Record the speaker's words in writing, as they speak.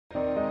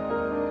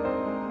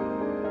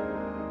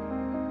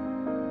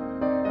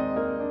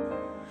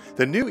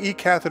The new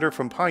e-catheter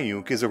from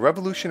Pajunk is a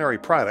revolutionary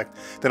product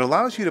that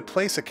allows you to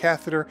place a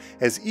catheter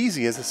as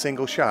easy as a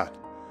single shot.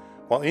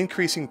 While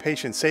increasing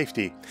patient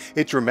safety,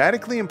 it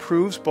dramatically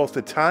improves both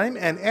the time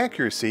and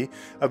accuracy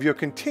of your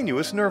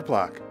continuous nerve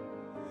block.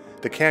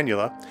 The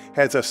cannula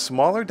has a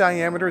smaller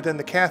diameter than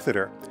the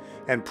catheter,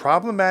 and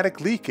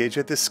problematic leakage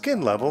at the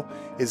skin level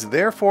is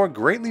therefore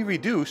greatly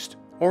reduced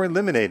or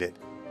eliminated.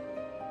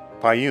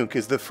 Pajunk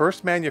is the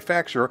first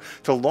manufacturer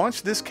to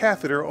launch this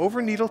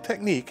catheter-over-needle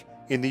technique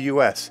in the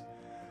U.S.,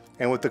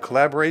 and with the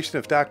collaboration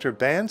of Dr.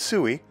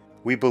 Tsui,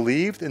 we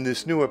believed in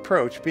this new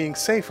approach being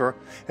safer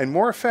and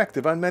more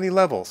effective on many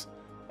levels.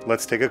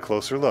 Let's take a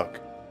closer look.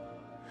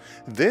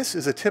 This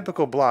is a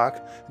typical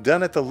block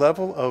done at the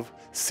level of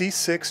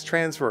C6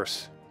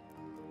 transverse.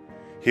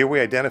 Here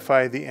we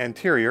identify the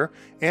anterior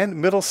and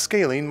middle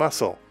scalene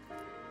muscle.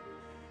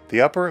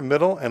 The upper,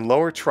 middle, and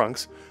lower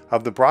trunks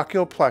of the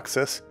brachial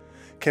plexus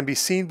can be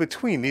seen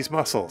between these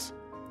muscles.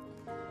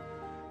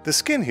 The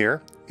skin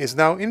here is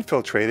now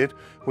infiltrated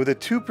with a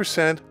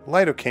 2%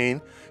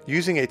 lidocaine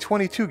using a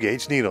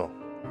 22-gauge needle.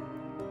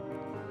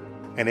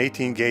 An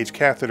 18-gauge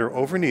catheter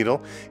over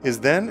needle is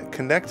then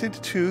connected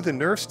to the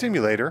nerve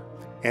stimulator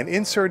and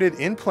inserted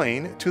in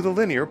plane to the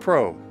linear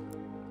probe.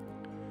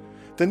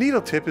 The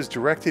needle tip is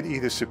directed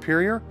either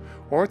superior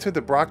or to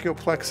the brachial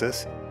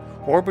plexus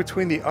or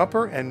between the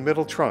upper and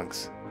middle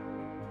trunks.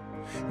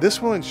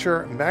 This will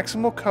ensure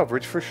maximal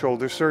coverage for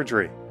shoulder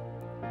surgery.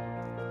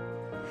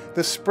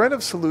 The spread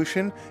of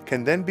solution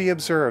can then be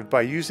observed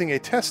by using a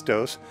test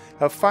dose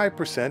of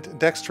 5%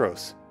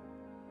 dextrose.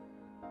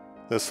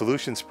 The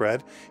solution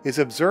spread is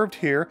observed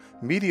here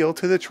medial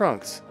to the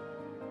trunks.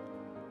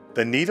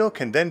 The needle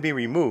can then be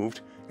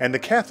removed and the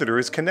catheter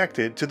is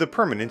connected to the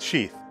permanent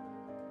sheath.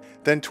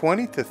 Then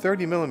 20 to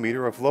 30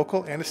 mm of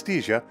local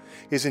anesthesia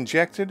is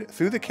injected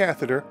through the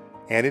catheter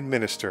and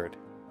administered.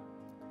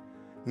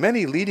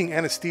 Many leading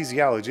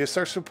anesthesiologists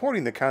are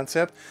supporting the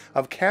concept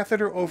of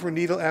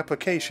catheter-over-needle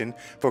application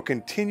for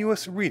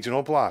continuous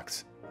regional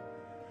blocks.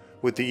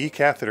 With the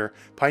e-catheter,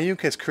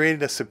 Pajunk has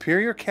created a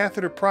superior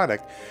catheter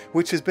product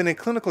which has been in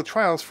clinical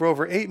trials for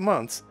over 8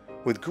 months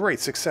with great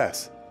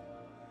success.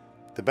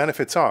 The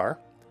benefits are: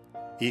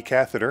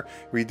 e-catheter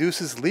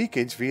reduces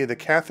leakage via the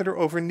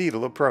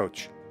catheter-over-needle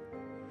approach.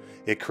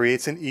 It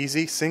creates an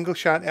easy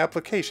single-shot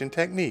application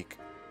technique.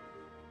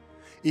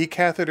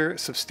 E-catheter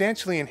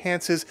substantially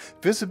enhances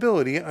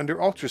visibility under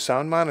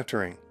ultrasound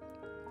monitoring.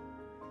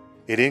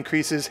 It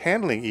increases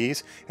handling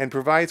ease and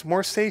provides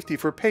more safety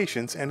for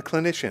patients and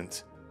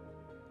clinicians.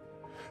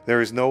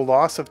 There is no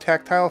loss of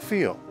tactile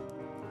feel.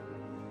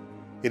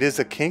 It is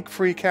a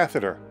kink-free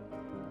catheter.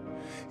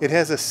 It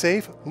has a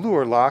safe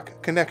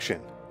LuerLock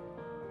connection.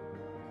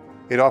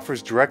 It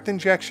offers direct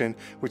injection,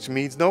 which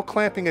means no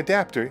clamping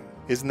adapter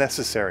is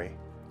necessary.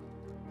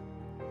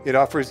 It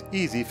offers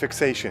easy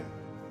fixation.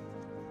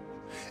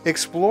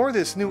 Explore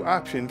this new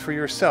option for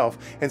yourself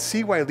and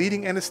see why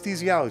leading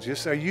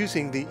anesthesiologists are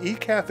using the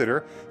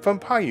e-catheter from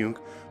Pajunk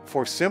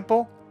for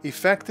simple,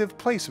 effective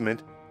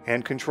placement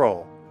and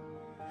control.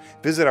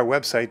 Visit our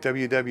website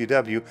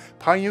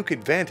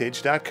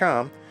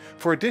www.pajunkadvantage.com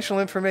for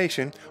additional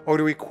information or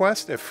to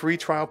request a free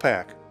trial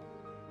pack.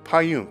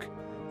 Pajunk,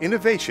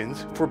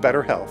 innovations for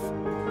better health.